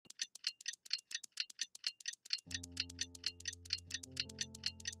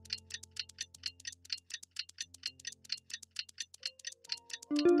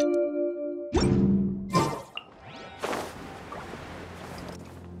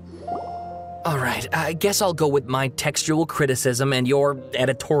Alright, I guess I'll go with my textual criticism and your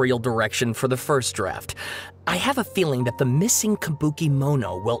editorial direction for the first draft. I have a feeling that the missing Kabuki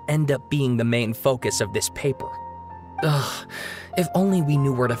Mono will end up being the main focus of this paper. Ugh, if only we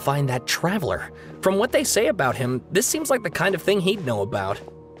knew where to find that traveler. From what they say about him, this seems like the kind of thing he'd know about.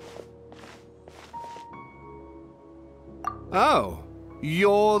 Oh,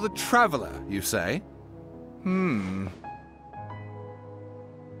 you're the traveler, you say?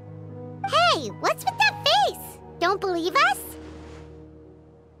 Hey, what's with that face? Don't believe us?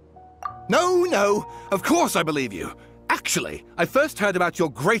 No, of course I believe you. Actually, I first heard about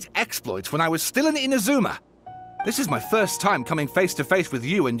your great exploits when I was still in Inazuma. This is my first time coming face to face with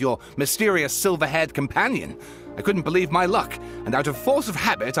you and your mysterious silver-haired companion. I couldn't believe my luck, and out of force of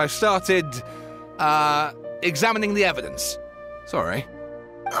habit, I started, examining the evidence. Sorry.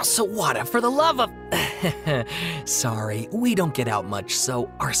 Oh, Sawada, for the love of... Sorry, we don't get out much,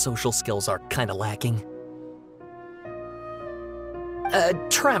 so our social skills are kinda lacking.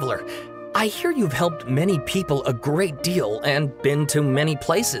 Traveler, I hear you've helped many people a great deal and been to many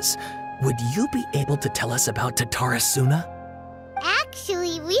places. Would you be able to tell us about Tatarasuna?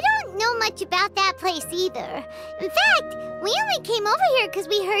 Actually, we don't know much about that place either. In fact, we only came over here because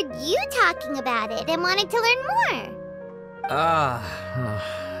we heard you talking about it and wanted to learn more.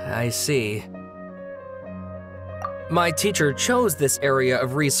 I see. My teacher chose this area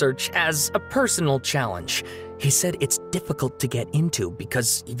of research as a personal challenge. He said it's difficult to get into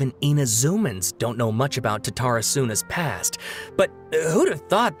because even Inazumans don't know much about Tatarasuna's past. But who'd have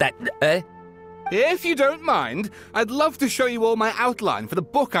thought that... If you don't mind, I'd love to show you all my outline for the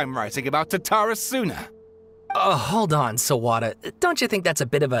book I'm writing about Tatarasuna. Hold on, Sawada. Don't you think that's a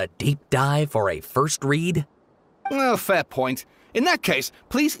bit of a deep dive for a first read? Well, fair point. In that case,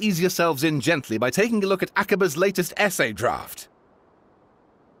 please ease yourselves in gently by taking a look at Akaba's latest essay draft.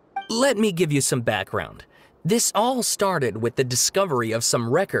 Let me give you some background. This all started with the discovery of some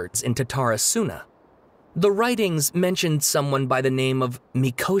records in Tatarasuna. The writings mentioned someone by the name of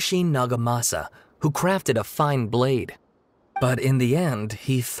Mikoshi Nagamasa, who crafted a fine blade. But in the end,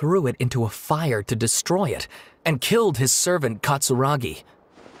 he threw it into a fire to destroy it, and killed his servant Katsuragi.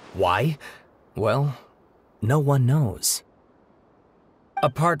 Why? Well, no one knows.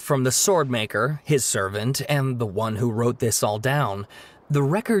 Apart from the swordmaker, his servant, and the one who wrote this all down, the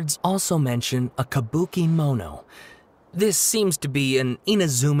records also mention a Kabuki Mono. This seems to be an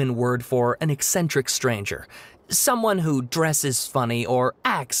Inazuman word for an eccentric stranger, someone who dresses funny or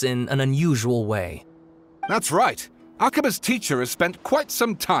acts in an unusual way. That's right. Akaba's teacher has spent quite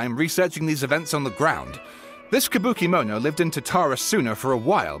some time researching these events on the ground. This Kabuki Mono lived in Tatarasuna for a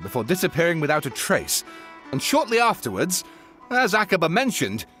while before disappearing without a trace. And shortly afterwards, as Akaba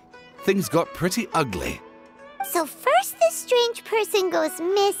mentioned, things got pretty ugly. So first this strange person goes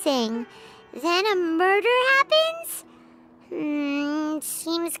missing, then a murder happens?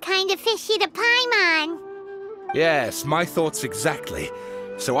 Seems kinda fishy to Paimon. Yes, my thoughts exactly.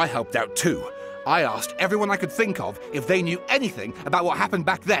 So I helped out too. I asked everyone I could think of if they knew anything about what happened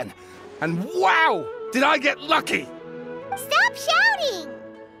back then. And wow, did I get lucky! Stop shouting!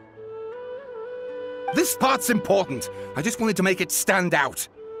 This part's important. I just wanted to make it stand out.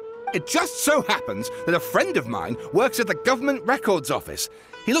 It just so happens that a friend of mine works at the Government Records Office.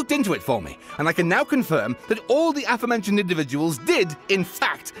 He looked into it for me, and I can now confirm that all the aforementioned individuals did, in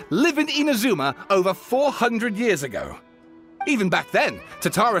fact, live in Inazuma over 400 years ago. Even back then,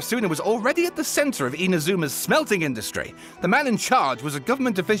 Tatarasuna was already at the center of Inazuma's smelting industry. The man in charge was a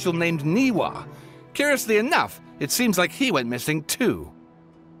government official named Niwa. Curiously enough, it seems like he went missing too.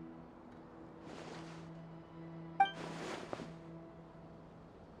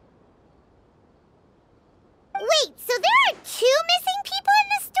 Wait, so there are 2 missing people in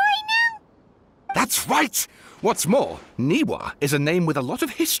this story now? That's right! What's more, Niwa is a name with a lot of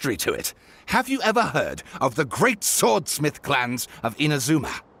history to it. Have you ever heard of the great swordsmith clans of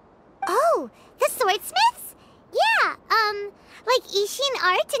Inazuma? Oh, the swordsmiths? Yeah, like Ishin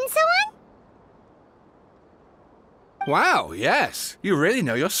art and so on? Wow, yes. You really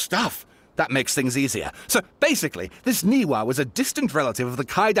know your stuff. That makes things easier. So basically, this Niwa was a distant relative of the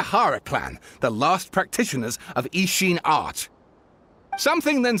Kaidahara clan, the last practitioners of Ishin art.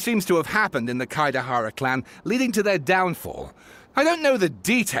 Something then seems to have happened in the Kaidahara clan, leading to their downfall. I don't know the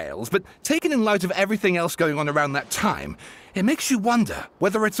details, but taken in light of everything else going on around that time, it makes you wonder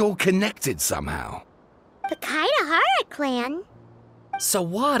whether it's all connected somehow. The Kaidahara clan?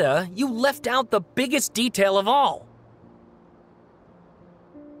 Sawada, you left out the biggest detail of all.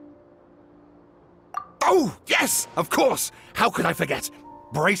 Oh, yes, of course. How could I forget?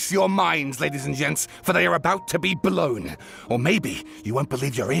 Brace your minds, ladies and gents, for they are about to be blown. Or maybe you won't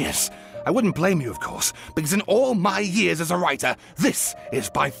believe your ears. I wouldn't blame you, of course, because in all my years as a writer, this is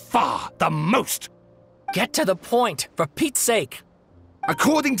by far the most. Get to the point, for Pete's sake.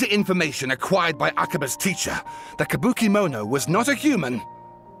 According to information acquired by Akaba's teacher, the Kabukimono was not a human,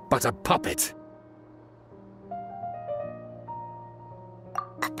 but a puppet.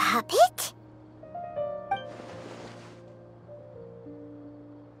 A puppet?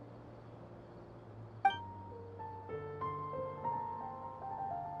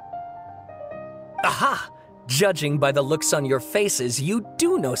 Aha! Judging by the looks on your faces, you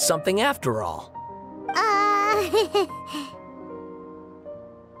do know something after all.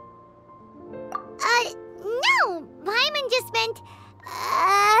 No! Paimon just meant,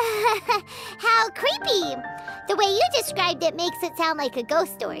 how creepy. The way you described it makes it sound like a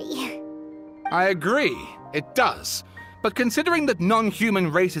ghost story. I agree, it does. But considering that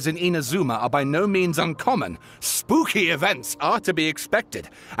non-human races in Inazuma are by no means uncommon, spooky events are to be expected.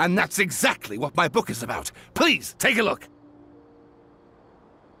 And that's exactly what my book is about. Please, take a look.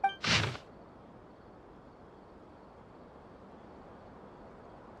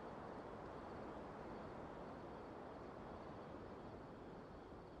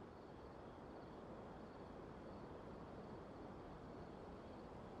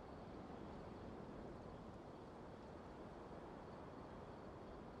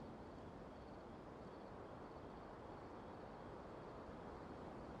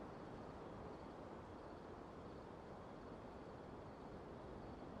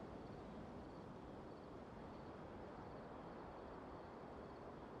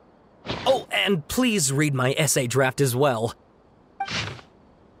 Oh, and please read my essay draft as well.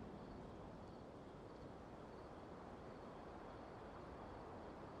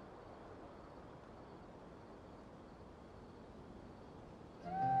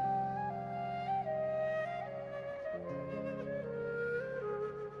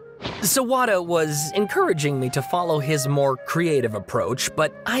 Sawada was encouraging me to follow his more creative approach,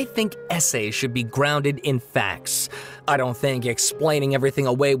 but I think essays should be grounded in facts. I don't think explaining everything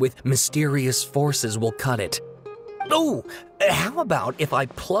away with mysterious forces will cut it. Oh, how about if I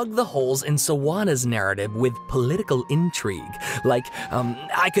plug the holes in Sawada's narrative with political intrigue? Like,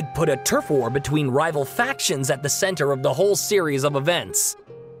 I could put a turf war between rival factions at the center of the whole series of events.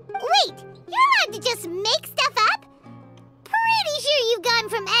 Wait, you're allowed to just make stuff up? Pretty sure you've gone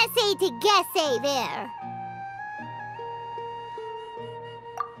from essay to guessay there.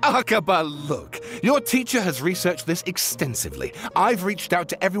 Akaba, look. Your teacher has researched this extensively. I've reached out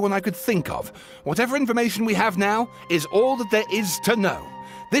to everyone I could think of. Whatever information we have now is all that there is to know.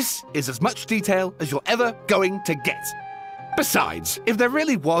 This is as much detail as you're ever going to get. Besides, if there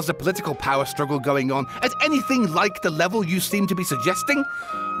really was a political power struggle going on at anything like the level you seem to be suggesting,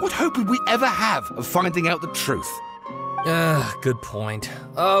 what hope would we ever have of finding out the truth? Good point.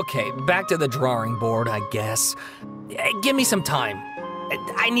 Okay, back to the drawing board, I guess. Give me some time.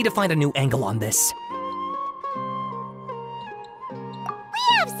 I need to find a new angle on this.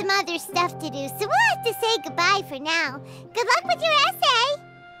 We have some other stuff to do, so we'll have to say goodbye for now. Good luck with your essay!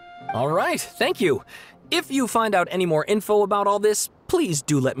 All right, thank you. If you find out any more info about all this, please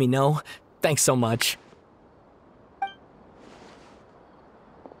do let me know. Thanks so much.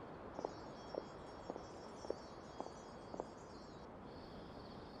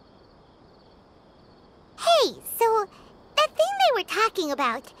 Hey, so that thing they were talking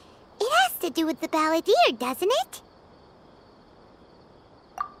about, it has to do with the Balladeer, doesn't it?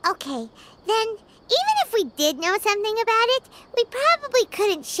 Okay, then even if we did know something about it, we probably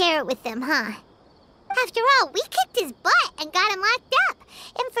couldn't share it with them, huh? After all, we kicked his butt and got him locked up.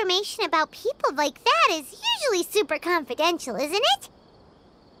 Information about people like that is usually super confidential, isn't it?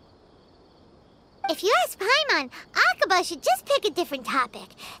 If you ask Paimon, Akaba should just pick a different topic.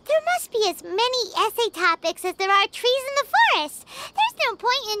 There must be as many essay topics as there are trees in the forest. There's no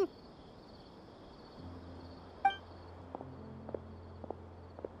point in...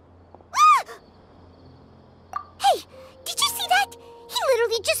 Hey, did you see that? He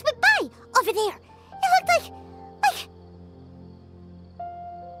literally just went by, over there. It looked like...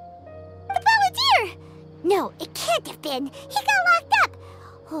 the Balladeer! No, it can't have been. He got locked up.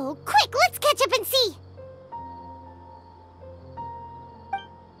 Oh, quick, let's catch up and see.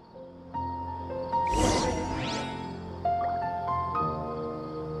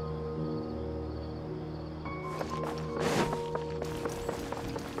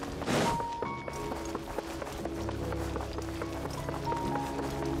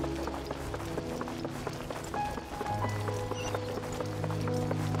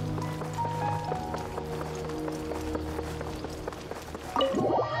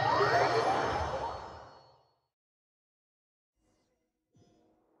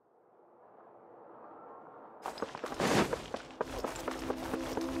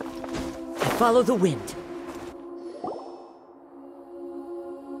 follow the wind.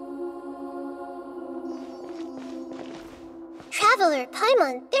 Traveler,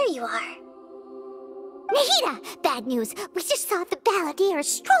 Paimon, there you are. Nahida! Bad news. We just saw the Balladeer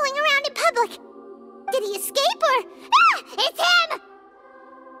strolling around in public. Did he escape or... Ah! It's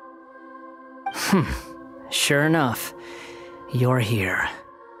him! Sure enough, you're here.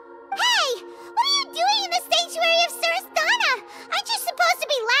 Hey! What are you doing in the sanctuary of Surasthana? Aren't you supposed to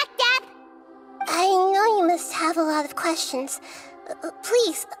be locked up? I know you must have a lot of questions.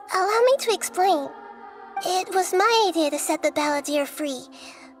 Please, allow me to explain. It was my idea to set the Balladeer free.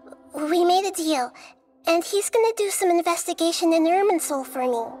 We made a deal, and he's gonna do some investigation in Irminsul for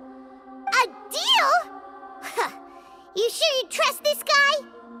me. A deal? Huh. You sure you trust this guy?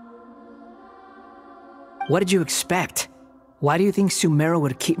 What did you expect? Why do you think Sumeru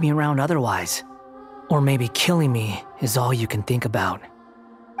would keep me around otherwise? Or maybe killing me is all you can think about.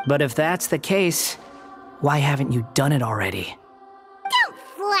 But if that's the case, why haven't you done it already? Don't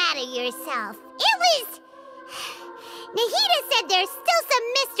flatter yourself. It was... Nahida said there's still some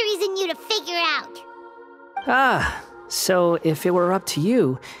mysteries in you to figure out. Ah, so if it were up to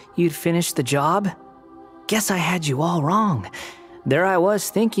you, you'd finish the job? Guess I had you all wrong. There I was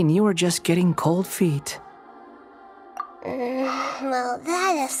thinking you were just getting cold feet. Well,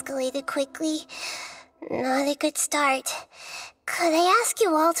 that escalated quickly. Not a good start. Could I ask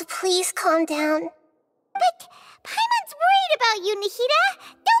you all to please calm down? But Paimon's worried about you, Nahida.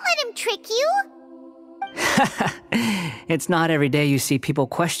 Don't let him trick you. It's not every day you see people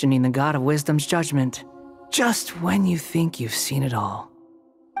questioning the God of Wisdom's judgment. Just when you think you've seen it all.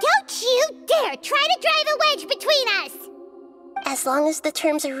 Don't you dare try to drive a wedge between us! As long as the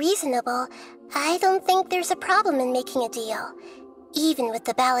terms are reasonable, I don't think there's a problem in making a deal. Even with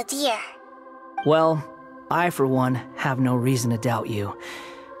the Balladeer. Well, I for one have no reason to doubt you.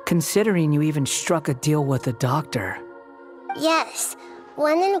 Considering you even struck a deal with the doctor. Yes,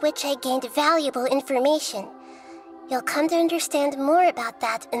 one in which I gained valuable information. You'll come to understand more about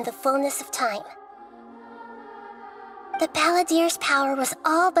that in the fullness of time. The Balladeer's power was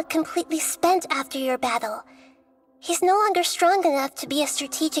all but completely spent after your battle. He's no longer strong enough to be a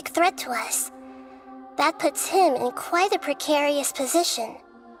strategic threat to us. That puts him in quite a precarious position.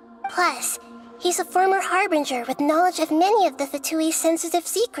 Plus, he's a former Harbinger with knowledge of many of the Fatui's sensitive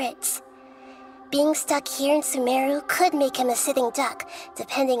secrets. Being stuck here in Sumeru could make him a sitting duck,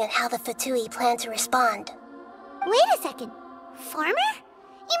 depending on how the Fatui plan to respond. Wait a second. Farmer?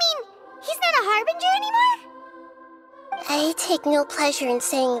 You mean he's not a Harbinger anymore? I take no pleasure in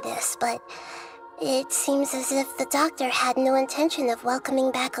saying this, but it seems as if the doctor had no intention of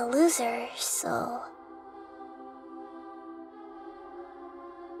welcoming back a loser, so...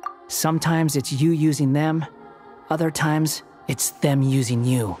 Sometimes it's you using them, other times it's them using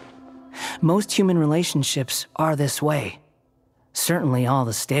you. Most human relationships are this way. Certainly all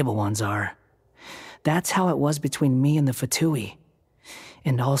the stable ones are. That's how it was between me and the Fatui,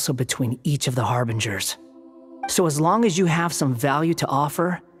 and also between each of the Harbingers. So as long as you have some value to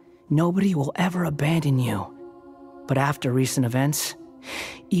offer, nobody will ever abandon you. But after recent events,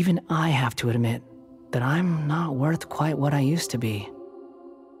 even I have to admit that I'm not worth quite what I used to be.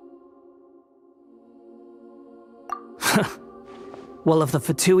 Well, if the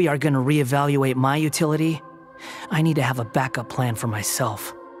Fatui are gonna reevaluate my utility, I need to have a backup plan for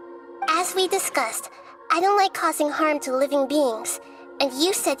myself. As we discussed, I don't like causing harm to living beings, and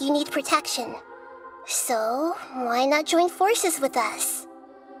you said you need protection. So, why not join forces with us?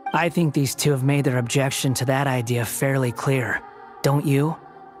 I think these two have made their objection to that idea fairly clear, don't you?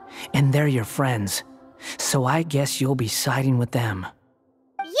 And they're your friends, so I guess you'll be siding with them.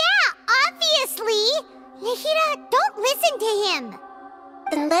 Yeah, obviously! Nahida, don't listen to him!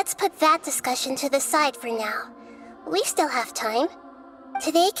 Then let's put that discussion to the side for now. We still have time.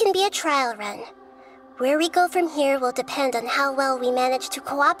 Today can be a trial run. Where we go from here will depend on how well we manage to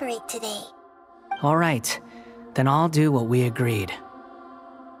cooperate today. All right, then I'll do what we agreed.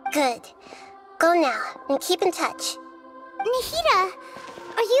 Good. Go now, and keep in touch. Nahida,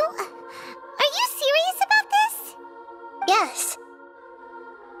 are you serious about this? Yes.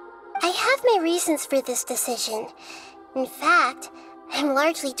 I have my reasons for this decision. In fact, I'm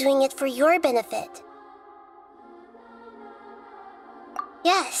largely doing it for your benefit.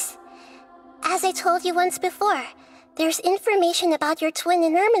 Yes. As I told you once before, there's information about your twin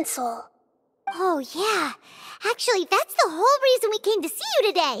in Irminsul. Oh, yeah. Actually, that's the whole reason we came to see you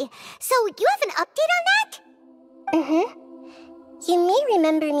today. So, you have an update on that? Mm-hmm. You may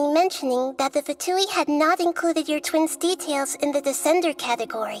remember me mentioning that the Fatui had not included your twin's details in the Descender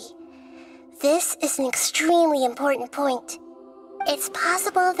category. This is an extremely important point. It's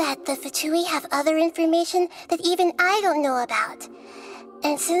possible that the Fatui have other information that even I don't know about.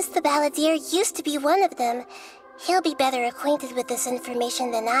 And since the Balladeer used to be one of them, he'll be better acquainted with this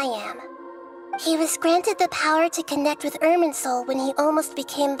information than I am. He was granted the power to connect with Irminsul when he almost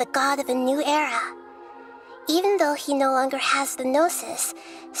became the god of a new era. Even though he no longer has the Gnosis,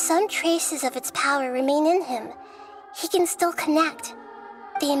 some traces of its power remain in him. He can still connect.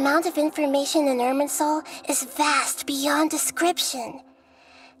 The amount of information in Irminsul is vast beyond description.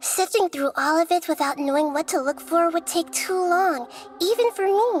 Sifting through all of it without knowing what to look for would take too long, even for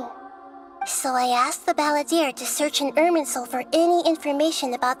me. So I asked the Balladeer to search in Irminsul for any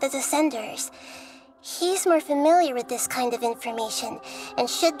information about the Descenders. He's more familiar with this kind of information, and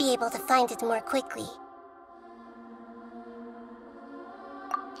should be able to find it more quickly.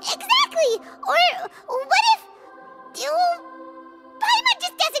 Exactly! Or what if... Paimon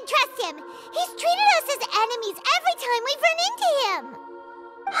just doesn't trust him! He's treated us as enemies every time we've run into him!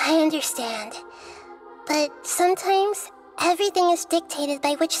 I understand. But sometimes, everything is dictated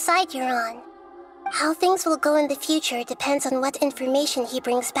by which side you're on. How things will go in the future depends on what information he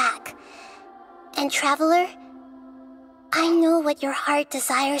brings back. And Traveler, I know what your heart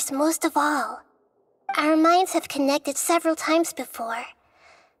desires most of all. Our minds have connected several times before.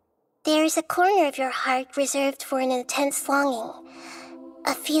 There is a corner of your heart reserved for an intense longing.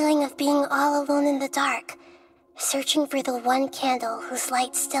 A feeling of being all alone in the dark, searching for the one candle whose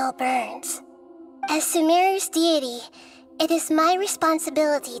light still burns. As Sumeru's deity, it is my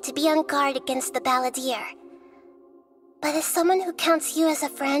responsibility to be on guard against the Balladeer. But as someone who counts you as a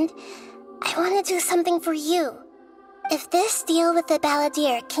friend, I want to do something for you. If this deal with the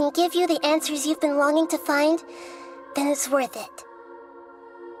Balladeer can give you the answers you've been longing to find, then it's worth it.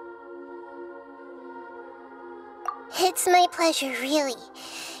 It's my pleasure, really.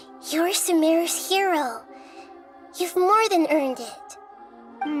 You're Sumeru's hero. You've more than earned it.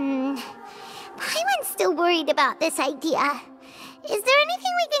 Paimon's still worried about this idea. Is there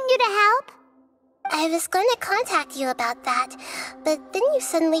anything we can do to help? I was going to contact you about that, but then you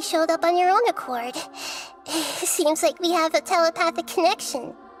suddenly showed up on your own accord. Seems like we have a telepathic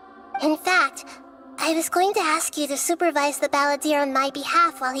connection. In fact, I was going to ask you to supervise the Balladeer on my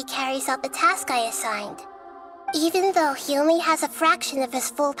behalf while he carries out the task I assigned. Even though he only has a fraction of his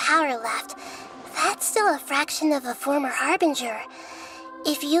full power left, that's still a fraction of a former Harbinger.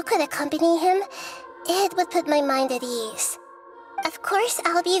 If you could accompany him, it would put my mind at ease. Of course,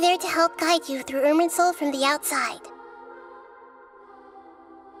 I'll be there to help guide you through Irminsul from the outside.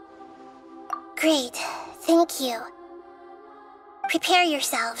 Great, thank you. Prepare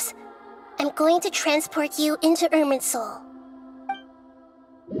yourselves. I'm going to transport you into Irminsul.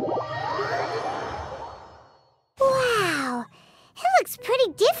 Wow, it looks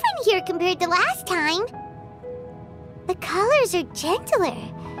pretty different here compared to last time. The colors are gentler.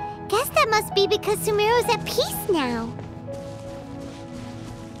 Guess that must be because Sumeru's at peace now.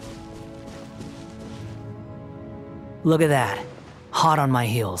 Look at that. Hot on my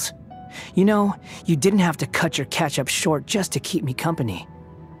heels. You know, you didn't have to cut your catch-up short just to keep me company.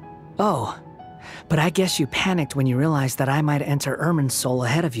 Oh, but I guess you panicked when you realized that I might enter Irminsul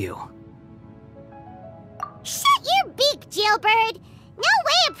ahead of you. Shut your beak, jailbird! No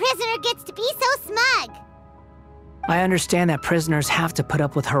way a prisoner gets to be so smug! I understand that prisoners have to put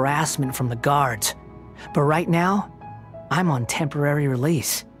up with harassment from the guards, but right now, I'm on temporary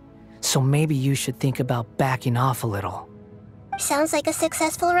release, so maybe you should think about backing off a little. Sounds like a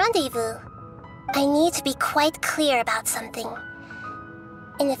successful rendezvous. I need to be quite clear about something.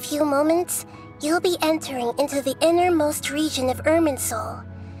 In a few moments, you'll be entering into the innermost region of Irminsul.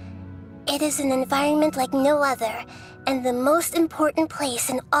 It is an environment like no other, and the most important place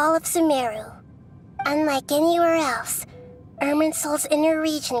in all of Sumeru. Unlike anywhere else, Irminsul's inner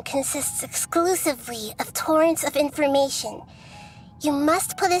region consists exclusively of torrents of information. You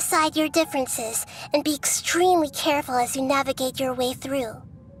must put aside your differences and be extremely careful as you navigate your way through.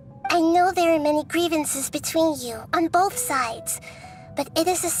 I know there are many grievances between you on both sides, but it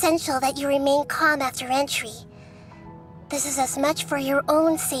is essential that you remain calm after entry. This is as much for your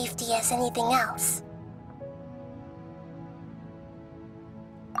own safety as anything else.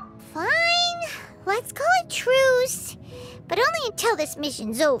 Fine, let's call it truce, but only until this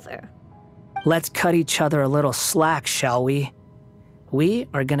mission's over. Let's cut each other a little slack, shall we? We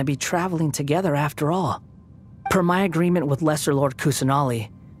are going to be traveling together after all. Per my agreement with Lesser Lord Kusanali,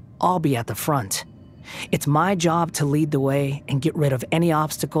 I'll be at the front. It's my job to lead the way and get rid of any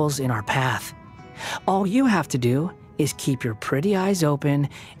obstacles in our path. All you have to do is keep your pretty eyes open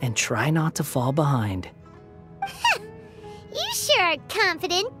and try not to fall behind. You sure are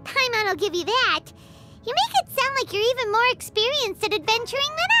confident. Paimon will give you that. You make it sound like you're even more experienced at adventuring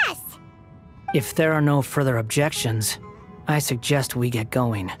than us. If there are no further objections, I suggest we get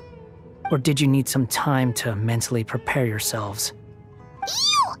going. Or did you need some time to mentally prepare yourselves?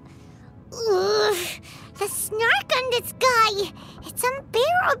 Ew! Ugh, the snark on this guy, it's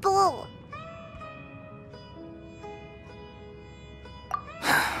unbearable.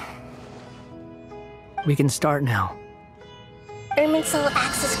 We can start now. Irminsul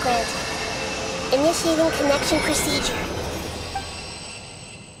access granted. Initiating connection procedure.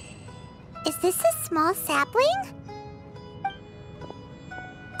 Is this a small sapling?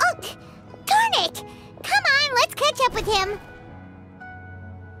 Oh, darn it! Come on, let's catch up with him.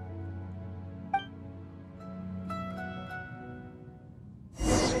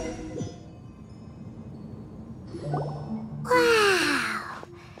 Wow!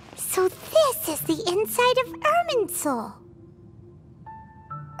 So this is the inside of Irminsul.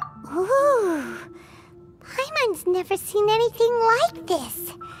 Ooh! Paimon's never seen anything like this.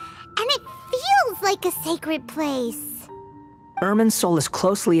 And it feels like a sacred place. Irminsul is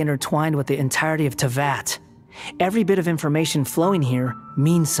closely intertwined with the entirety of Teyvat. Every bit of information flowing here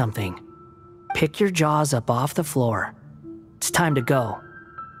means something. Pick your jaws up off the floor. It's time to go.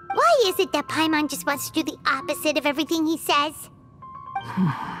 Why is it that Paimon just wants to do the opposite of everything he says?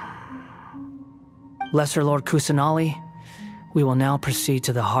 Lesser Lord Kusanali, we will now proceed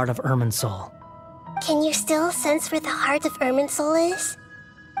to the heart of Irminsul. Can you still sense where the heart of Irminsul is?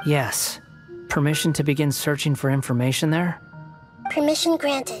 Yes. Permission to begin searching for information there? Permission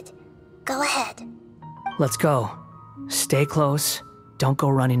granted. Go ahead. Let's go. Stay close. Don't go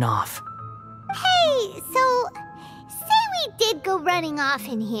running off. Hey, so, say we did go running off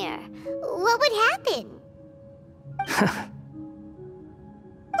in here. What would happen?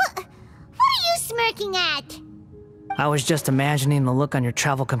 What are you smirking at? I was just imagining the look on your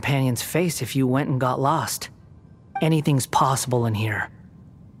travel companion's face if you went and got lost. Anything's possible in here.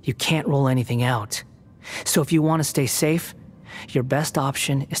 You can't rule anything out. So if you want to stay safe, your best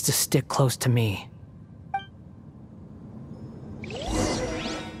option is to stick close to me.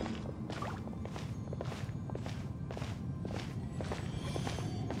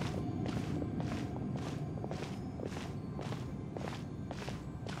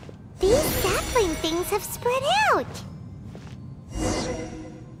 These sapling things have spread out.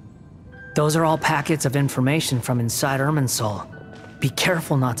 Those are all packets of information from inside Irminsul. Be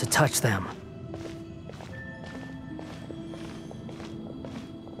careful not to touch them.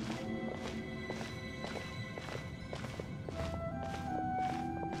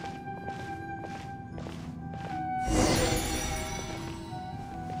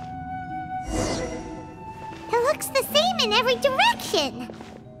 It looks the same in every direction.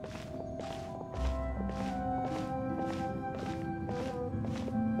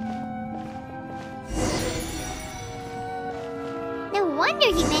 No wonder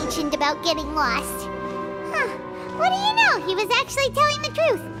he mentioned about getting lost. Huh. What do you know? He was actually telling the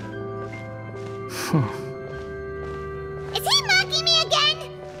truth. Is he mocking me again?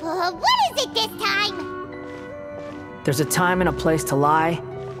 What is it this time? There's a time and a place to lie,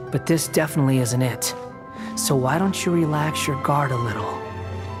 but this definitely isn't it. So why don't you relax your guard a little?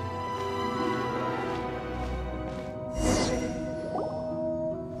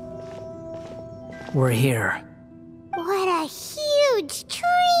 We're here. What a huge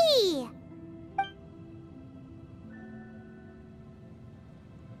tree!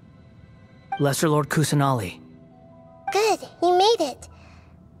 Lesser Lord Kusanali, Good, you made it.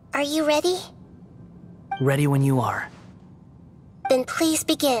 Are you ready? ready when you are. Then please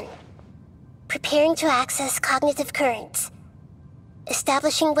begin. Preparing to access cognitive currents.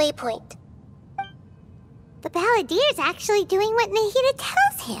 Establishing waypoint. The Balladeer's actually doing what Nahida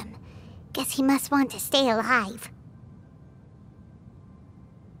tells him. Guess he must want to stay alive.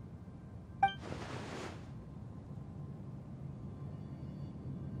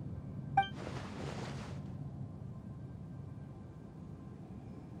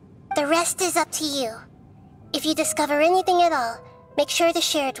 The rest is up to you. If you discover anything at all, make sure to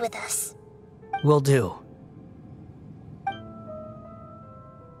share it with us. Will do.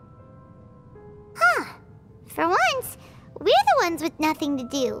 Huh. For once, we're the ones with nothing to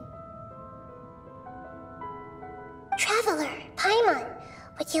do. Traveler, Paimon,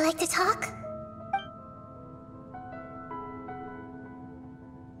 would you like to talk?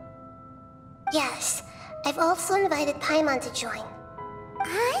 Yes, I've also invited Paimon to join.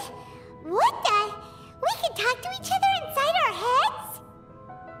 Huh? What the? We can talk to each other inside our heads?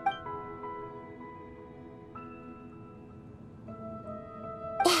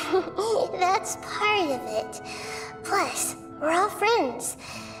 That's part of it. Plus, we're all friends.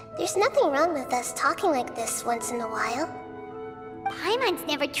 There's nothing wrong with us talking like this once in a while. Paimon's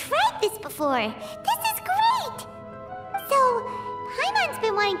never tried this before. This is great! So, Paimon's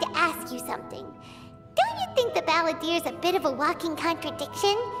been wanting to ask you something. Don't you think the Balladeer's a bit of a walking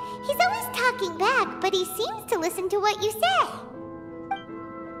contradiction? He's always talking back, but he seems to listen to what you say.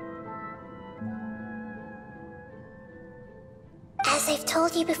 As I've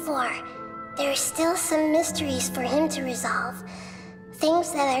told you before, there are still some mysteries for him to resolve.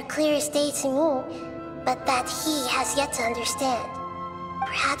 Things that are clear as day to me, but that he has yet to understand.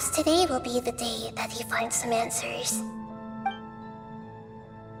 Perhaps today will be the day that he finds some answers.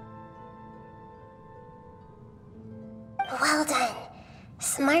 Well done.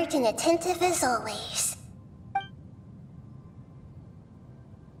 Smart and attentive as always.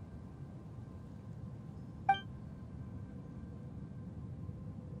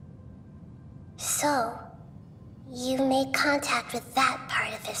 So, you made contact with that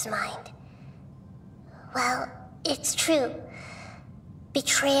part of his mind. Well, it's true.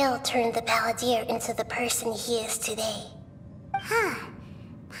 Betrayal turned the Balladeer into the person he is today. Huh.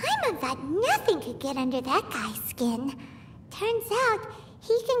 Paimon thought nothing could get under that guy's skin. Turns out,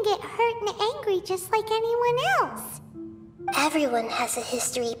 he can get hurt and angry just like anyone else. Everyone has a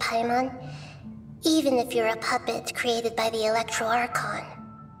history, Paimon. Even if you're a puppet created by the Electro Archon.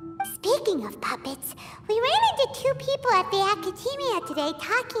 Speaking of puppets, we ran into two people at the Academia today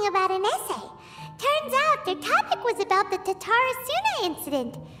talking about an essay. Turns out their topic was about the Tatarasuna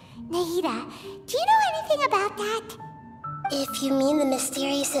incident. Nahida, do you know anything about that? If you mean the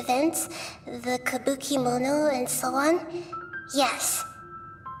mysterious events, the Kabuki Mono and so on, yes.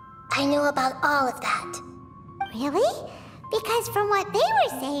 I know about all of that. Really? Because from what they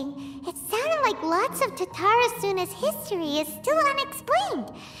were saying, it sounded like lots of Tatarasuna's history is still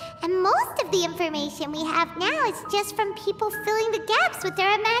unexplained. And most of the information we have now is just from people filling the gaps with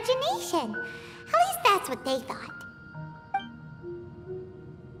their imagination. At least that's what they thought.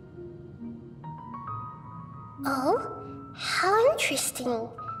 Oh? How interesting.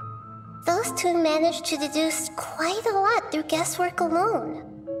 Those two managed to deduce quite a lot through guesswork alone.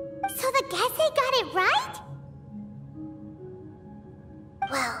 So the Gese got it right?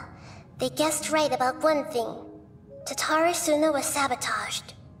 Well, they guessed right about one thing. Tatarasuna was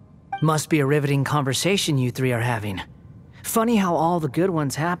sabotaged. Must be a riveting conversation you three are having. Funny how all the good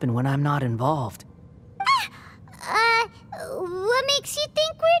ones happen when I'm not involved. What makes you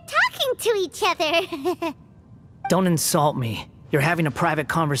think we're talking to each other? Don't insult me. You're having a private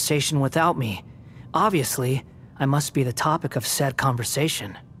conversation without me. Obviously, I must be the topic of said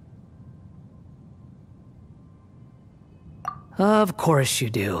conversation. Of course you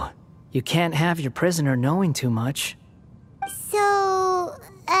do. You can't have your prisoner knowing too much. So,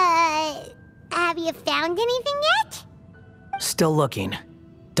 have you found anything yet? Still looking.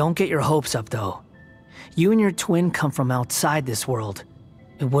 Don't get your hopes up, though. You and your twin come from outside this world.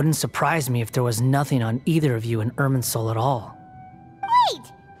 It wouldn't surprise me if there was nothing on either of you in Irminsul at all. Wait!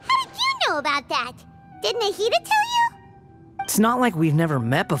 How did you know about that? Did Nahida tell you? It's not like we've never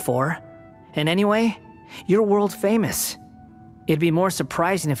met before. And anyway, you're world famous. It'd be more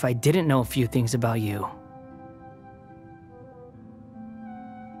surprising if I didn't know a few things about you.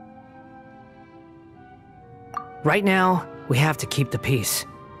 Right now, we have to keep the peace.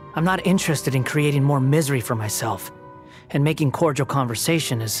 I'm not interested in creating more misery for myself, and making cordial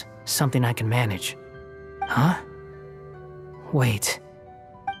conversation is something I can manage. Huh? Wait.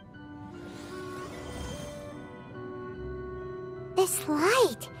 This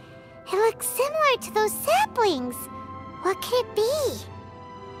light, it looks similar to those saplings. What could it be?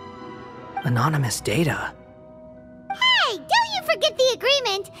 Anonymous data. Hey, don't you forget the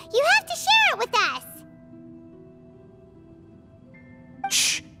agreement! You have to share it with us!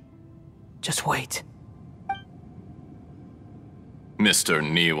 Shh. Just wait. Mr.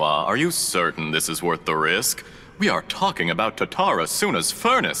 Niwa, are you certain this is worth the risk? We are talking about Tatarasuna's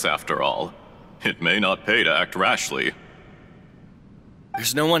furnace, after all. It may not pay to act rashly.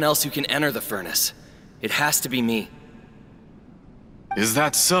 There's no one else who can enter the furnace. It has to be me. Is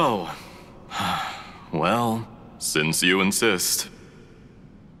that so? Well, since you insist.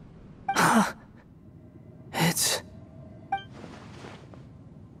 It's...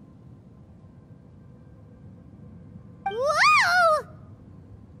 Whoa!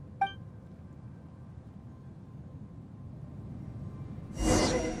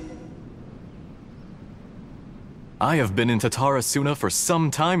 I have been in Tatarasuna for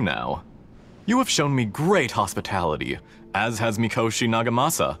some time now. You have shown me great hospitality, as has Mikoshi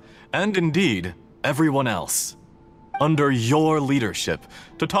Nagamasa, and indeed, everyone else. Under your leadership,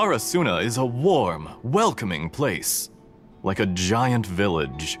 Tatarasuna is a warm, welcoming place. like a giant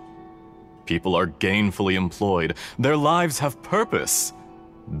village. People are gainfully employed. Their lives have purpose.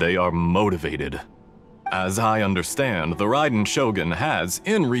 They are motivated. As I understand, the Raiden Shogun has,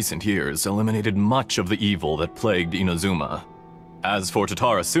 in recent years, eliminated much of the evil that plagued Inazuma. As for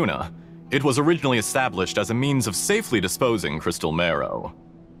Tatarasuna, it was originally established as a means of safely disposing crystal marrow.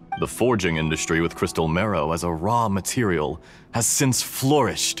 The forging industry with crystal marrow as a raw material has since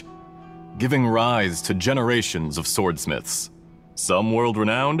flourished, giving rise to generations of swordsmiths. Some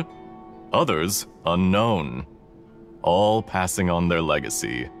world-renowned, others unknown, all passing on their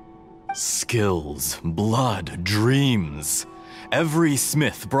legacy. Skills, blood, dreams. Every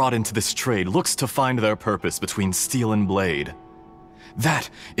smith brought into this trade looks to find their purpose between steel and blade. That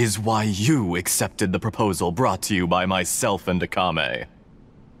is why you accepted the proposal brought to you by myself and Akame.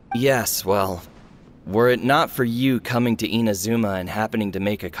 Yes, well, were it not for you coming to Inazuma and happening to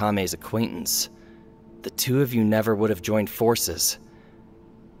make Akame's acquaintance, the two of you never would have joined forces.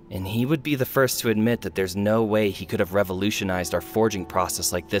 And he would be the first to admit that there's no way he could have revolutionized our forging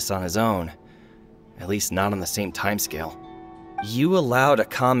process like this on his own. At least not on the same timescale. You allowed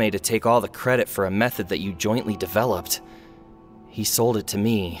Akame to take all the credit for a method that you jointly developed. He sold it to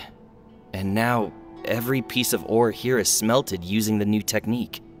me, and now every piece of ore here is smelted using the new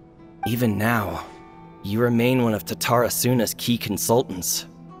technique. Even now, you remain one of Tatarasuna's key consultants,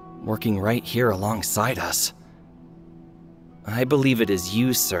 working right here alongside us. I believe it is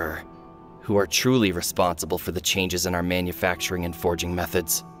you, sir, who are truly responsible for the changes in our manufacturing and forging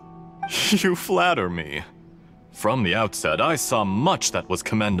methods. You flatter me. From the outset, I saw much that was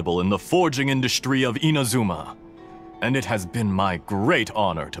commendable in the forging industry of Inazuma, and it has been my great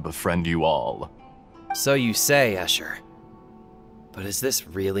honor to befriend you all. So you say, Escher. But is this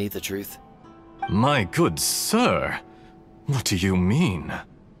really the truth? My good sir, what do you mean?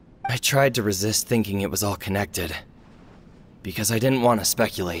 I tried to resist thinking it was all connected, because I didn't want to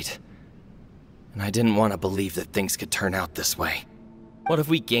speculate, and I didn't want to believe that things could turn out this way. What have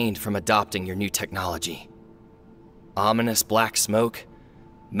we gained from adopting your new technology? Ominous black smoke?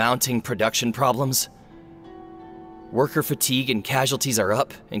 Mounting production problems? Worker fatigue and casualties are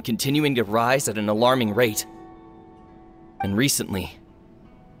up and continuing to rise at an alarming rate. And recently,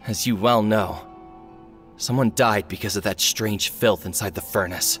 as you well know, someone died because of that strange filth inside the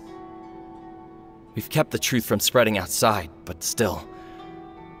furnace. We've kept the truth from spreading outside, but still,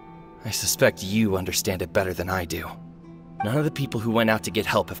 I suspect you understand it better than I do. None of the people who went out to get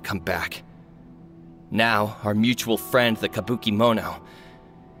help have come back. Now, our mutual friend, the Kabuki Mono,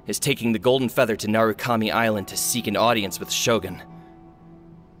 is taking the Golden Feather to Narukami Island to seek an audience with Shogun.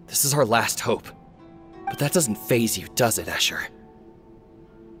 This is our last hope. But that doesn't faze you, does it, Escher?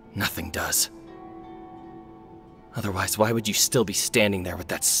 Nothing does. Otherwise, why would you still be standing there with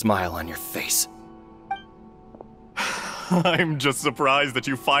that smile on your face? I'm just surprised that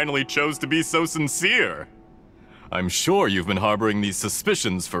you finally chose to be so sincere. I'm sure you've been harboring these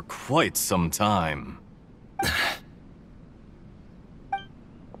suspicions for quite some time.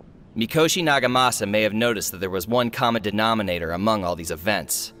 Mikoshi Nagamasa may have noticed that there was one common denominator among all these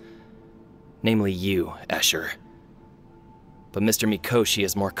events. Namely you, Escher. But Mr. Mikoshi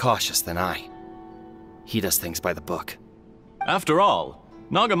is more cautious than I. He does things by the book. After all,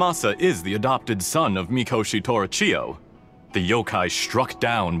 Nagamasa is the adopted son of Mikoshi Torichio, the yokai struck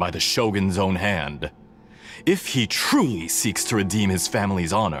down by the Shogun's own hand. If he truly seeks to redeem his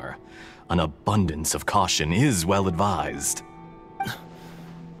family's honor, an abundance of caution is well advised.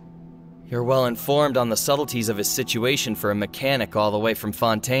 You're well informed on the subtleties of his situation for a mechanic all the way from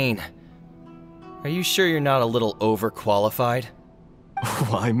Fontaine. Are you sure you're not a little overqualified?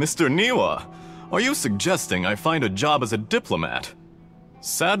 Why, Mr. Niwa, are you suggesting I find a job as a diplomat?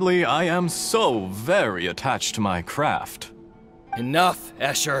 Sadly, I am so very attached to my craft. Enough,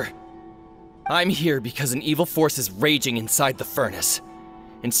 Escher. I'm here because an evil force is raging inside the furnace.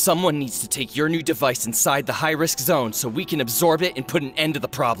 And someone needs to take your new device inside the high-risk zone so we can absorb it and put an end to the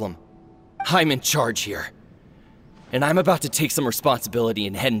problem. I'm in charge here. And I'm about to take some responsibility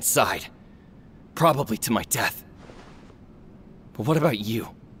and head inside. Probably to my death. But what about you?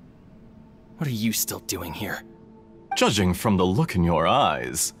 What are you still doing here? Judging from the look in your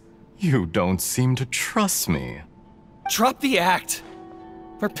eyes, you don't seem to trust me. Drop the act!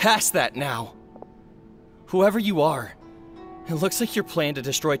 We're past that now. Whoever you are, it looks like your plan to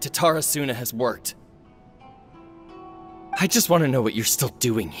destroy Tatarasuna has worked. I just want to know what you're still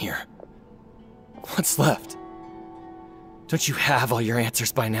doing here. What's left? Don't you have all your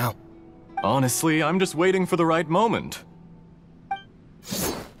answers by now? Honestly, I'm just waiting for the right moment.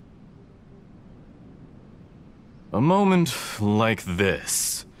 A moment like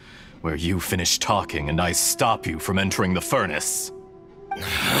this, where you finish talking and I stop you from entering the furnace.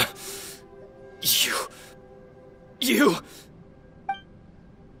 You...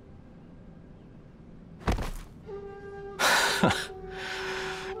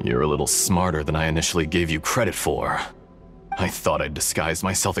 You're a little smarter than I initially gave you credit for. I thought I'd disguised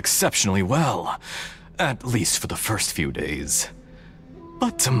myself exceptionally well, at least for the first few days.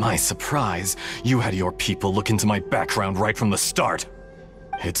 But to my surprise, you had your people look into my background right from the start.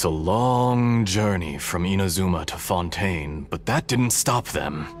 It's a long journey from Inazuma to Fontaine, but that didn't stop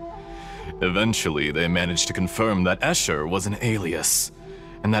them. Eventually, they managed to confirm that Escher was an alias,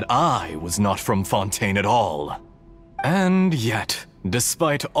 and that I was not from Fontaine at all. And yet,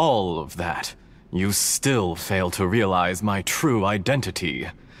 despite all of that, you still fail to realize my true identity,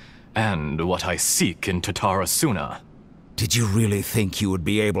 and what I seek in Tatarasuna. Did you really think you would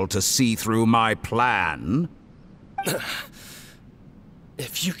be able to see through my plan?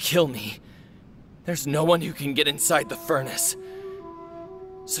 If you kill me, there's no one who can get inside the furnace.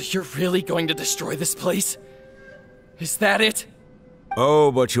 So you're really going to destroy this place? Is that it?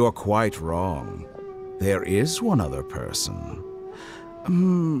 Oh, but you're quite wrong. There is one other person.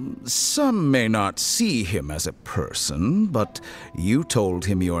 Some may not see him as a person, but you told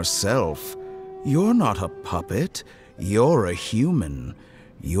him yourself. You're not a puppet. You're a human.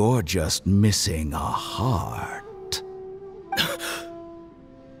 You're just missing a heart.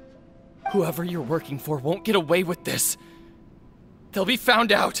 Whoever you're working for won't get away with this. They'll be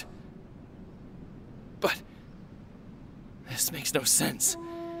found out. But this makes no sense.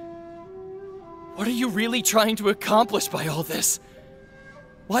 What are you really trying to accomplish by all this?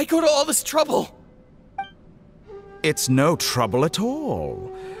 Why go to all this trouble? It's no trouble at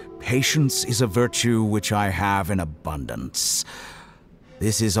all. Patience is a virtue which I have in abundance.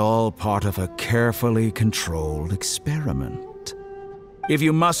 This is all part of a carefully controlled experiment. If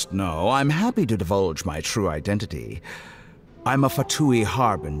you must know, I'm happy to divulge my true identity. I'm a Fatui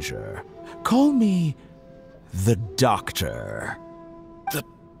Harbinger. Call me the Doctor. The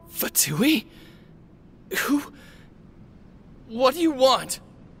Fatui? Who? What do you want?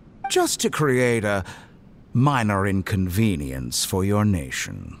 Just to create a minor inconvenience for your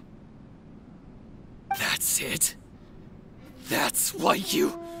nation. That's it? That's why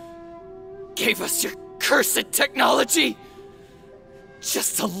you gave us your cursed technology?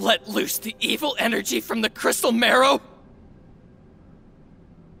 Just to let loose the evil energy from the crystal marrow?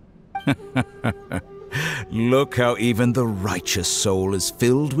 Look how even the righteous soul is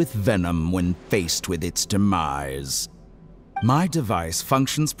filled with venom when faced with its demise. My device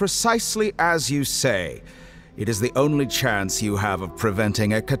functions precisely as you say. It is the only chance you have of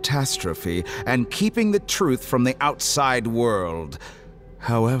preventing a catastrophe and keeping the truth from the outside world.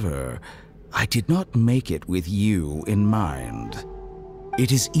 However, I did not make it with you in mind.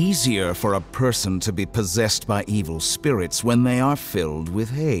 It is easier for a person to be possessed by evil spirits when they are filled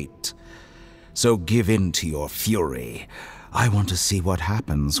with hate. So give in to your fury. I want to see what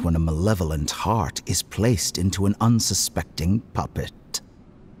happens when a malevolent heart is placed into an unsuspecting puppet.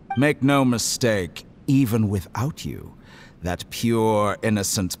 Make no mistake, even without you, that pure,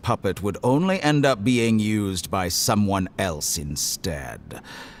 innocent puppet would only end up being used by someone else instead.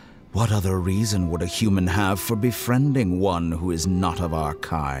 What other reason would a human have for befriending one who is not of our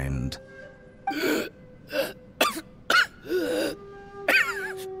kind?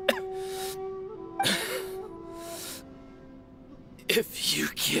 If you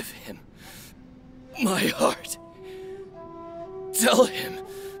give him my heart, tell him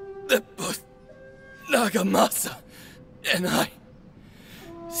that both Nagamasa and I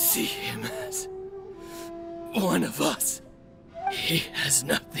see him as one of us. He has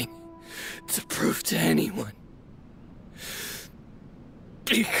nothing to prove to anyone.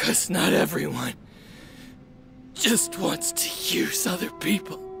 Because not everyone just wants to use other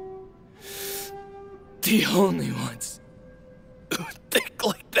people. The only ones who think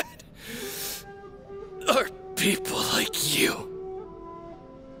like that are people like you.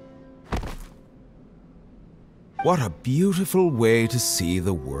 What a beautiful way to see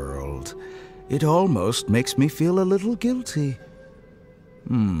the world. It almost makes me feel a little guilty.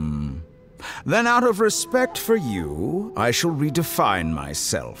 Then out of respect for you, I shall redefine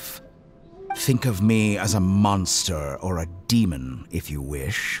myself. Think of me as a monster or a demon, if you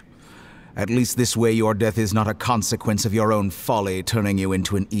wish. At least this way your death is not a consequence of your own folly turning you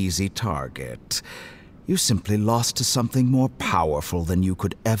into an easy target. You simply lost to something more powerful than you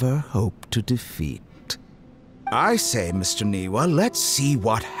could ever hope to defeat. I say, Mr. Niwa, let's see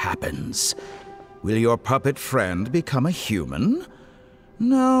what happens. Will your puppet friend become a human?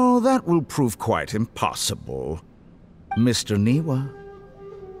 No, that will prove quite impossible. Mr. Niwa,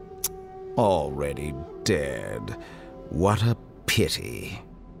 already dead. What a pity.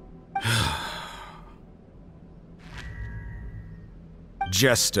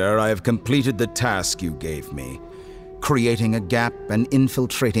 Jester, I have completed the task you gave me, creating a gap and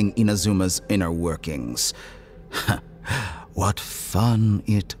infiltrating Inazuma's inner workings. What fun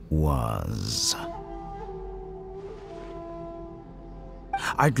it was.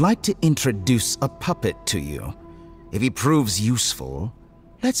 I'd like to introduce a puppet to you. If he proves useful,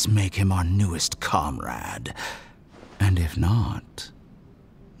 let's make him our newest comrade. And if not,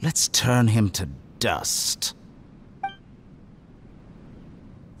 let's turn him to dust.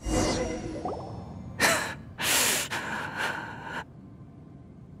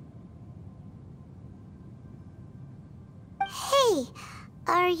 Hey,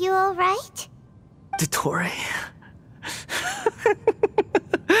 are you alright? Dottore.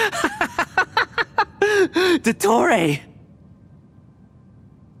 Dottore!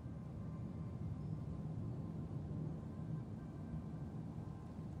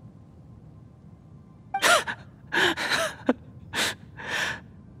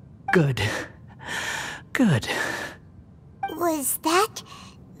 Good. Good. Was that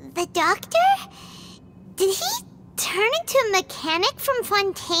the doctor? Did he turn into a mechanic from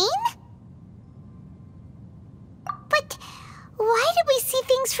Fontaine? But why did we see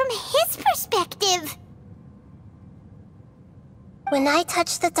things from his perspective? When I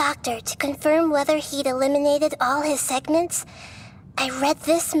touched the doctor to confirm whether he'd eliminated all his segments, I read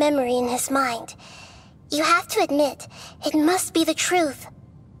this memory in his mind. You have to admit, it must be the truth.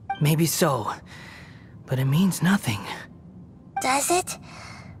 Maybe so, but it means nothing. Does it?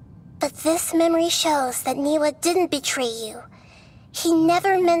 But this memory shows that Niwa didn't betray you. He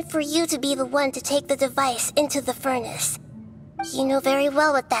never meant for you to be the one to take the device into the furnace. You know very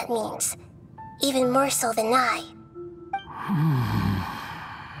well what that means. Even more so than I.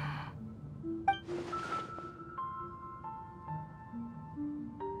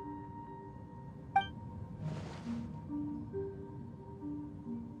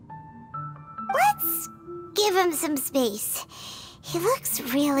 Let's give him some space. He looks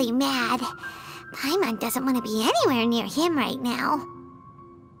really mad. Paimon doesn't want to be anywhere near him right now.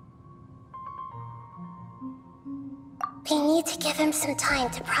 We need to give him some time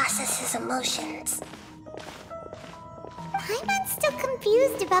to process his emotions. Paimon's still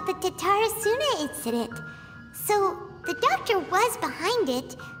confused about the Tatarasuna incident. So, the doctor was behind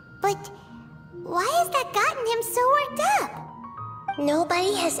it, but why has that gotten him so worked up?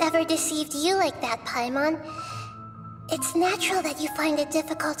 Nobody has ever deceived you like that, Paimon. It's natural that you find it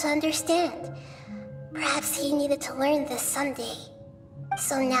difficult to understand. Perhaps he needed to learn this someday.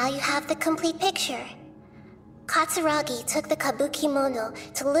 So now you have the complete picture. Katsuragi took the Kabukimono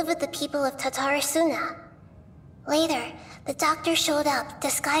to live with the people of Tatarasuna. Later, the doctor showed up,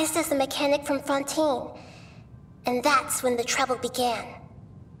 disguised as the mechanic from Fontaine. And that's when the trouble began.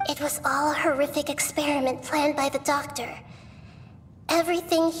 It was all a horrific experiment planned by the doctor.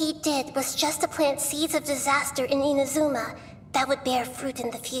 Everything he did was just to plant seeds of disaster in Inazuma that would bear fruit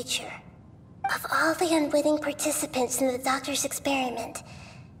in the future. Of all the unwitting participants in the doctor's experiment,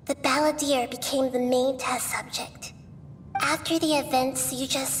 the Balladeer became the main test subject. After the events you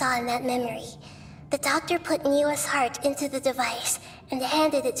just saw in that memory, the doctor put Niwa's heart into the device and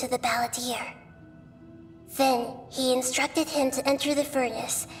handed it to the Balladeer. Then, he instructed him to enter the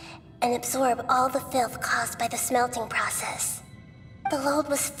furnace and absorb all the filth caused by the smelting process. The load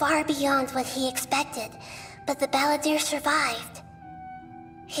was far beyond what he expected, but the Balladeer survived.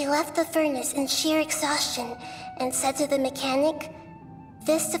 He left the furnace in sheer exhaustion and said to the mechanic,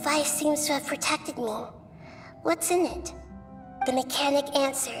 "This device seems to have protected me. What's in it?" The mechanic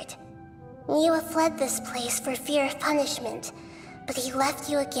answered, "Niwa fled this place for fear of punishment, but he left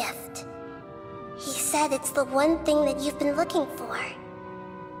you a gift. He said it's the one thing that you've been looking for."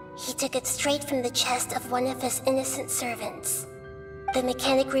 He took it straight from the chest of one of his innocent servants. The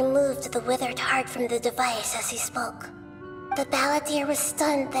mechanic removed the withered heart from the device as he spoke. The Balladeer was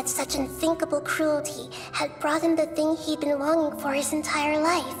stunned that such unthinkable cruelty had brought him the thing he'd been longing for his entire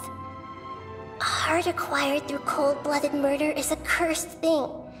life. A heart acquired through cold-blooded murder is a cursed thing,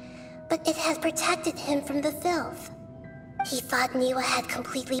 but it had protected him from the filth. He thought Niwa had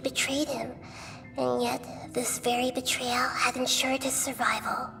completely betrayed him, and yet this very betrayal had ensured his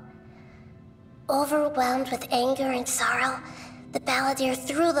survival. Overwhelmed with anger and sorrow, the Balladeer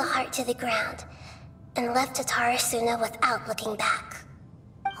threw the heart to the ground and left Tatarasuna without looking back.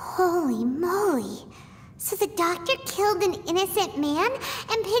 Holy moly. So the doctor killed an innocent man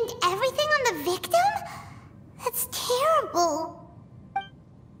and pinned everything on the victim? That's terrible.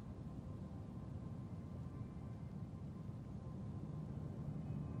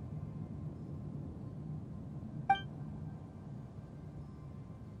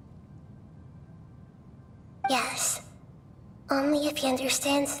 Yes. Only if he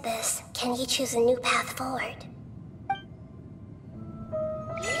understands this can he choose a new path forward.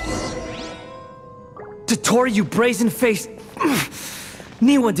 Dottore, you brazen-faced...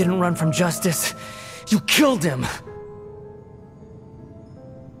 Niwa didn't run from justice. You killed him.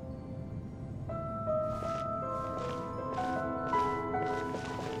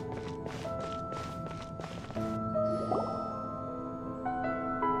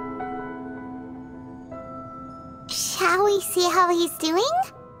 Shall we see how he's doing?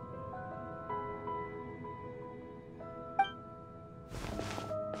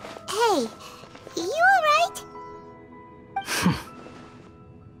 Hey, you alright?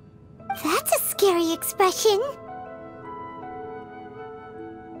 That's a scary expression.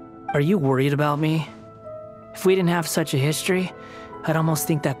 Are you worried about me? If we didn't have such a history, I'd almost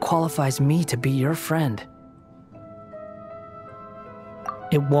think that qualifies me to be your friend.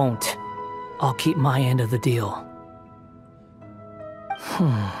 It won't. I'll keep my end of the deal. Hey,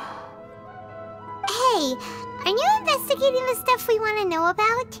 aren't you investigating the stuff we want to know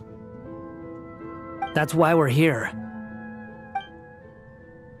about? That's why we're here.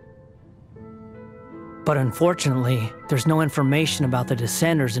 But unfortunately, there's no information about the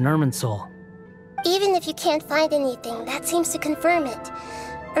Descenders in Irminsul. Even if you can't find anything, that seems to confirm it.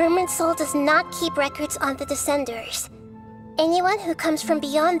 Irminsul does not keep records on the Descenders. Anyone who comes from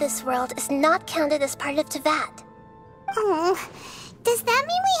beyond this world is not counted as part of Tevat. Oh, does that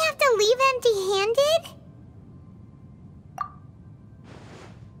mean we have to leave empty-handed?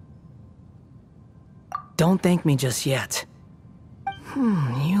 Don't thank me just yet.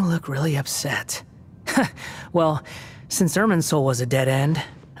 You look really upset. Well, since Irminsul was a dead end,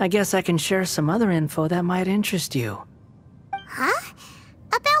 I guess I can share some other info that might interest you. Huh?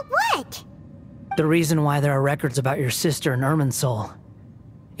 About what? The reason why there are records about your sister in Irminsul.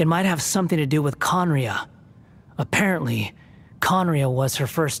 It might have something to do with Conria. Apparently, Conria was her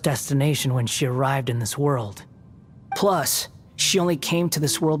first destination when she arrived in this world. Plus, she only came to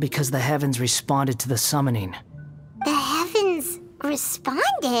this world because the heavens responded to the summoning. The heavens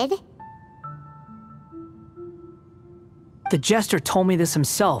responded? The Jester told me this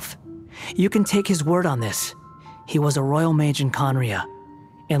himself. You can take his word on this. He was a royal mage in Conria,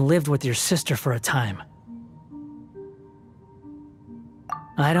 and lived with your sister for a time.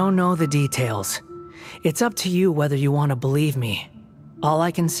 I don't know the details. It's up to you whether you want to believe me. All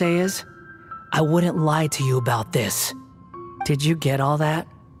I can say is, I wouldn't lie to you about this. Did you get all that,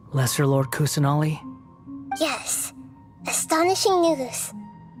 Lesser Lord Kusanali? Yes. Astonishing news.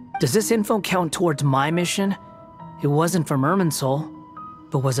 Does this info count towards my mission? It wasn't from Irminsul,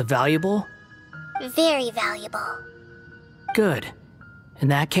 but was it valuable? Very valuable. Good. In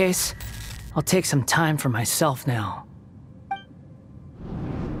that case, I'll take some time for myself now.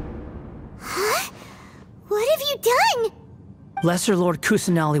 Huh? What have you done? Lesser Lord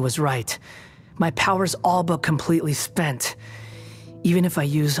Kusanali was right. My power's all but completely spent. Even if I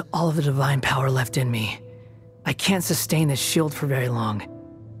use all of the divine power left in me, I can't sustain this shield for very long.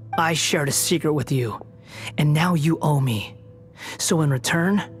 I shared a secret with you, and now you owe me. So in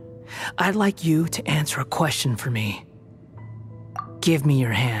return, I'd like you to answer a question for me. Give me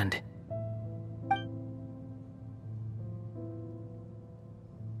your hand.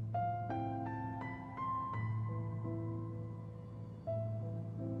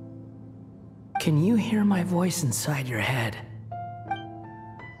 Can you hear my voice inside your head?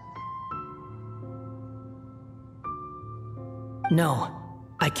 No,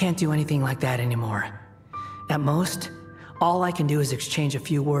 I can't do anything like that anymore. At most, all I can do is exchange a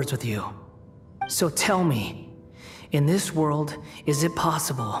few words with you. So tell me, in this world, is it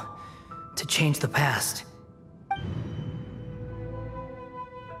possible to change the past?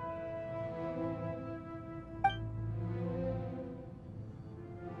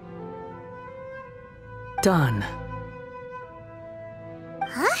 Done.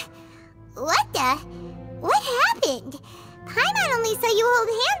 Huh? What the? What happened? Paimon only saw you hold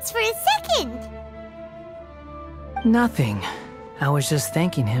hands for a second. Nothing. I was just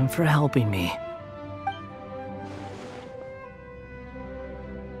thanking him for helping me.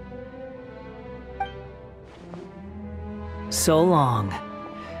 So long.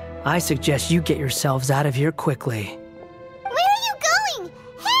 I suggest you get yourselves out of here quickly. Where are you going?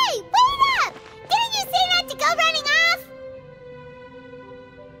 Hey, wait up! Didn't you say not to go running off?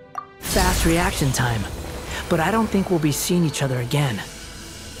 Fast reaction time. But I don't think we'll be seeing each other again.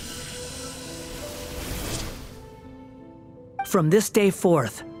 From this day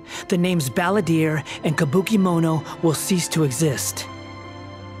forth, the names Balladeer and Kabukimono will cease to exist.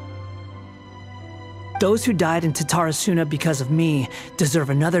 Those who died in Tatarasuna because of me deserve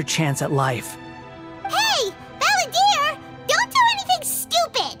another chance at life. Hey,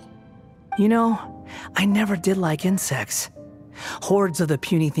 You know, I never did like insects. Hordes of the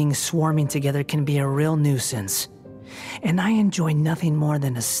puny things swarming together can be a real nuisance. And I enjoy nothing more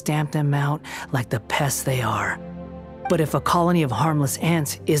than to stamp them out like the pests they are. But if a colony of harmless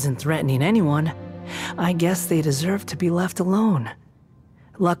ants isn't threatening anyone, I guess they deserve to be left alone.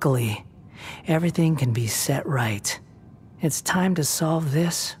 Luckily, everything can be set right. It's time to solve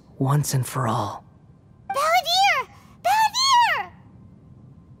this once and for all. Balladeer! Balladeer!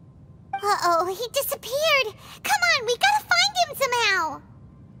 Uh-oh, he disappeared. Come on, we gotta find him somehow.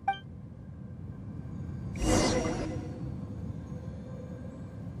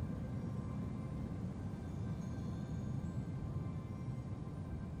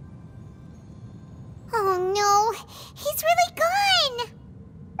 Oh no, he's really gone!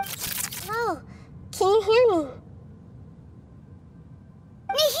 Oh, can you hear me?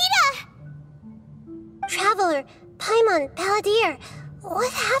 Nahida! Traveler, Paimon, Balladeer,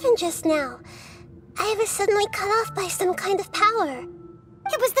 what happened just now? I was suddenly cut off by some kind of power.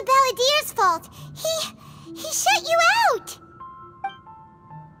 It was the Balladeer's fault. He shut you out!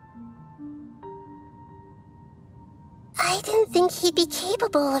 I didn't think he'd be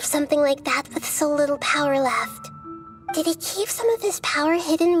capable of something like that with so little power left. Did he keep some of his power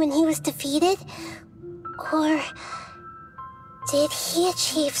hidden when he was defeated? Or did he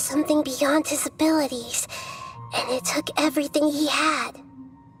achieve something beyond his abilities, and it took everything he had?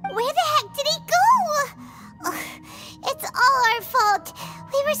 Where the heck did he go? Ugh, it's all our fault.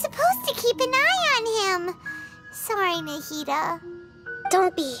 We were supposed to keep an eye on him. Sorry, Nahida.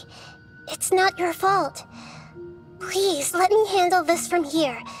 Don't be. It's not your fault. Please, let me handle this from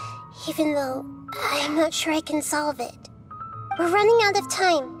here, even though I'm not sure I can solve it. We're running out of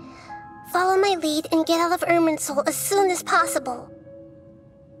time. Follow my lead and get out of Irminsul as soon as possible.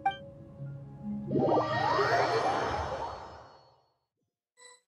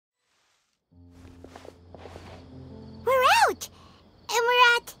 We're out! And we're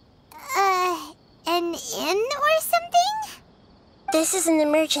at, an inn or something? This is an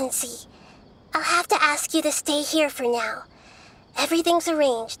emergency. I'll have to ask you to stay here for now. Everything's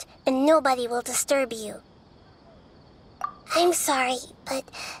arranged, and nobody will disturb you. I'm sorry, but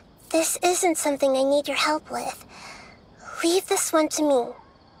this isn't something I need your help with. Leave this one to me.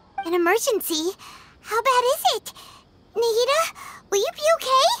 An emergency? How bad is it? Nahida, will you be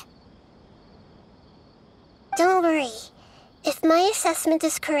okay? Don't worry. If my assessment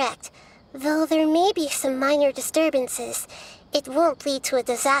is correct, though there may be some minor disturbances, it won't lead to a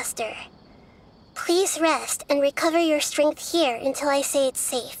disaster. Please rest and recover your strength here until I say it's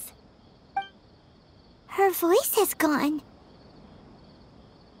safe. Her voice has gone.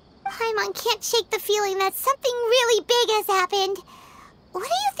 Paimon can't shake the feeling that something really big has happened. What do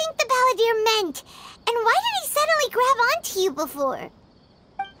you think the Balladeer meant? And why did he suddenly grab onto you before?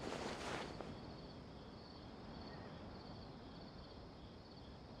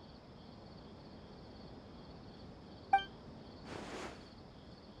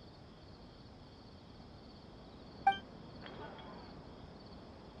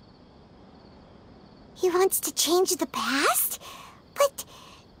 He wants to change the past? But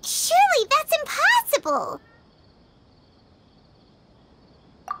surely that's impossible!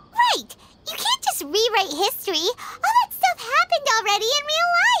 Right! You can't just rewrite history! All that stuff happened already in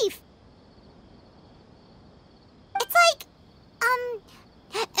real life! It's like,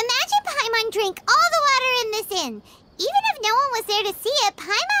 imagine Paimon drank all the water in this inn. Even if no one was there to see it,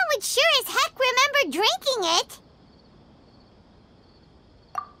 Paimon would sure as heck remember drinking it!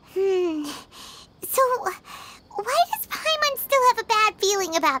 So, why does Paimon still have a bad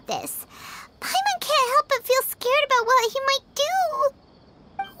feeling about this? Paimon can't help but feel scared about what he might do.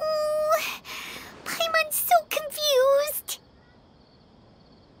 Ooh, Paimon's so confused.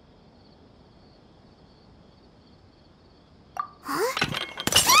 Huh?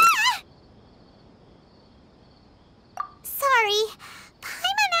 Ah! Sorry,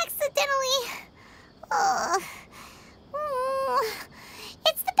 Paimon accidentally...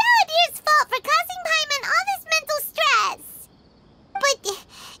 It's the Balladeer's fault for causing Paimon all this mental stress. But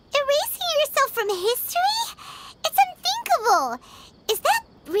erasing yourself from history? It's unthinkable. Is that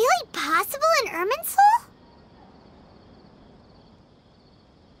really possible in Irminsul?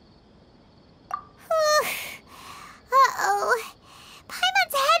 Uh-oh.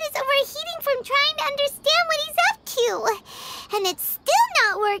 Paimon's head is overheating from trying to understand what he's up to. And it's still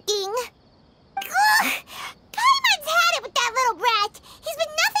not working. Ugh. Paimon's had it with that little brat. He's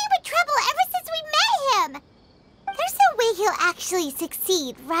been nothing but trouble ever since we met him. There's no way he'll actually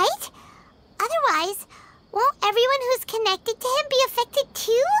succeed, right? Otherwise, won't everyone who's connected to him be affected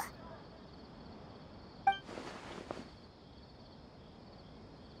too?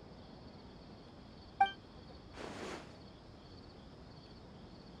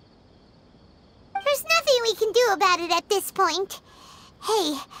 do about it at this point.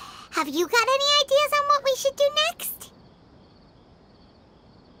 Hey, have you got any ideas on what we should do next?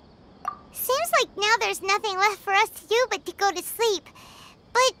 Seems like now there's nothing left for us to do but to go to sleep.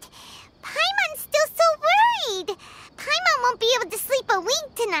 But Paimon's still so worried. Paimon won't be able to sleep a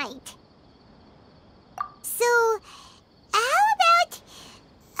wink tonight. So, how about,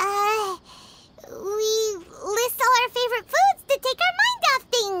 we list all our favorite foods to take our mind off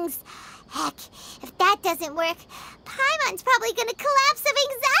things? Heck, if that doesn't work, Paimon's probably gonna collapse of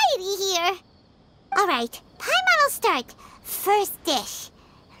anxiety here. Alright, Paimon will start. First dish.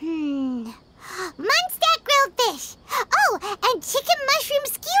 Munstack grilled fish. Oh, and chicken mushroom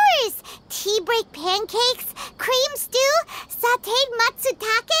skewers. Tea break pancakes, cream stew, sauteed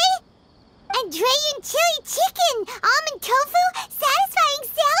matsutake, and Dragon chili chicken, almond tofu, satisfying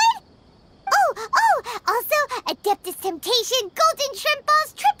salad. Also, Adeptus Temptation, golden shrimp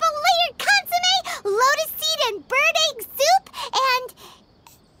balls, triple layered consomme, lotus seed and bird egg soup, and...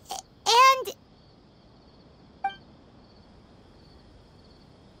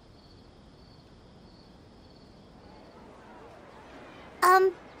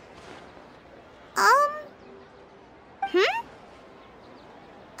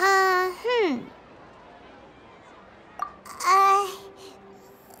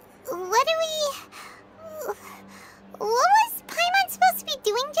 What was Paimon supposed to be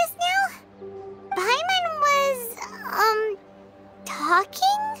doing just now? Paimon was,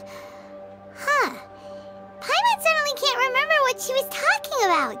 talking? Huh. Paimon suddenly can't remember what she was talking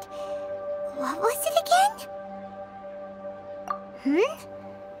about. What was it again?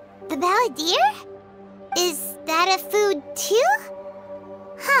 The Balladeer? Is that a food too?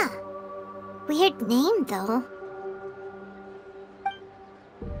 Huh. Weird name, though.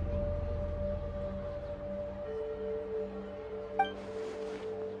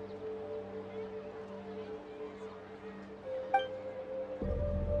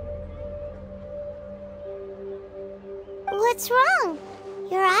 What's wrong?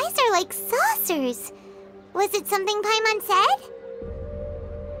 Your eyes are like saucers. Was it something Paimon said?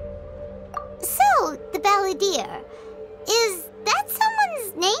 So, the Balladeer. Is that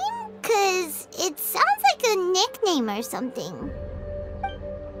someone's name? 'Cause it sounds like a nickname or something.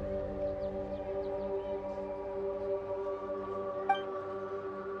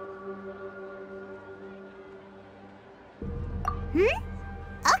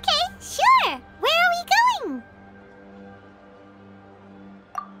 Okay, sure. Where are we going?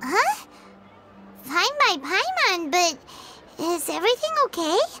 Huh? Fine by Paimon, but is everything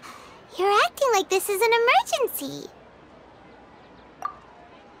okay? You're acting like this is an emergency.